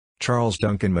Charles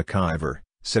Duncan McIver,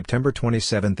 September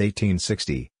 27,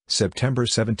 1860, September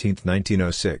 17,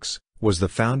 1906, was the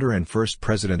founder and first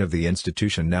president of the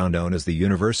institution now known as the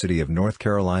University of North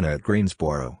Carolina at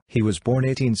Greensboro. He was born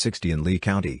 1860 in Lee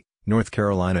County, North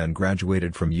Carolina and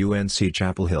graduated from UNC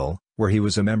Chapel Hill, where he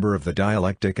was a member of the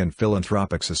Dialectic and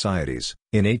Philanthropic Societies.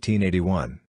 In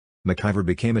 1881, McIver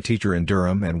became a teacher in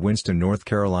Durham and Winston, North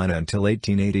Carolina until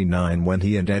 1889 when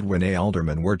he and Edwin A.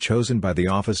 Alderman were chosen by the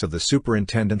Office of the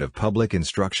Superintendent of Public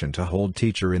Instruction to hold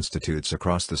teacher institutes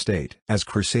across the state. As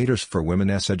crusaders for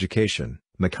women's education,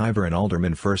 McIver and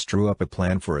Alderman first drew up a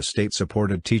plan for a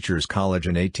state-supported teachers' college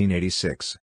in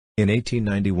 1886. In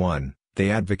 1891, they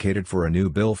advocated for a new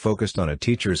bill focused on a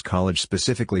teachers' college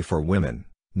specifically for women,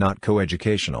 not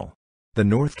coeducational. The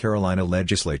North Carolina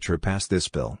legislature passed this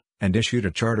bill, and issued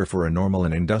a charter for a normal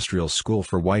and industrial school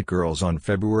for white girls on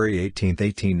February 18,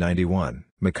 1891.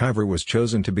 McIver was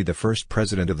chosen to be the first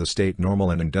president of the State Normal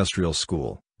and Industrial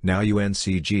School, now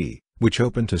UNCG, which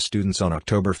opened to students on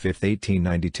October 5,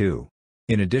 1892.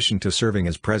 In addition to serving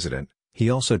as president, he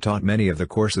also taught many of the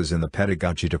courses in the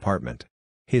pedagogy department.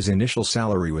 His initial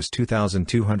salary was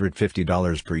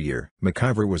 $2,250 per year.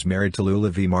 McIver was married to Lula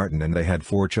V. Martin and they had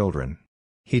 4 children.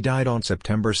 He died on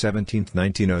September 17,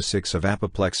 1906 of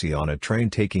apoplexy on a train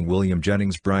taking William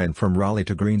Jennings Bryan from Raleigh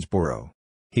to Greensboro.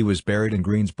 He was buried in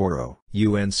Greensboro,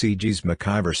 UNCG's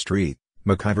McIver Street,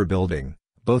 McIver Building,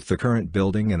 both the current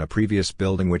building and a previous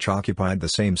building which occupied the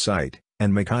same site,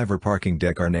 and McIver Parking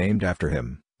Deck are named after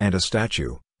him, and a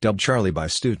statue, dubbed Charlie by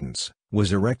students,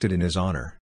 was erected in his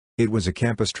honor. It was a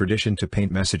campus tradition to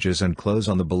paint messages and clothes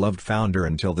on the beloved founder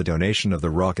until the donation of the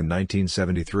rock in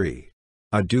 1973.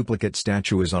 A duplicate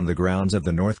statue is on the grounds of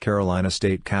the North Carolina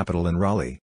State Capitol in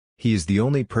Raleigh. He is the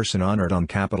only person honored on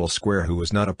Capitol Square who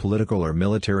was not a political or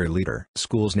military leader.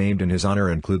 Schools named in his honor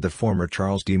include the former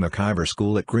Charles D. McIver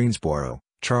School at Greensboro,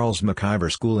 Charles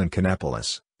McIver School in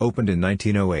Kannapolis, opened in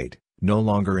 1908, no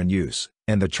longer in use,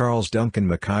 and the Charles Duncan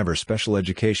McIver Special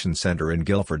Education Center in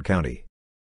Guilford County.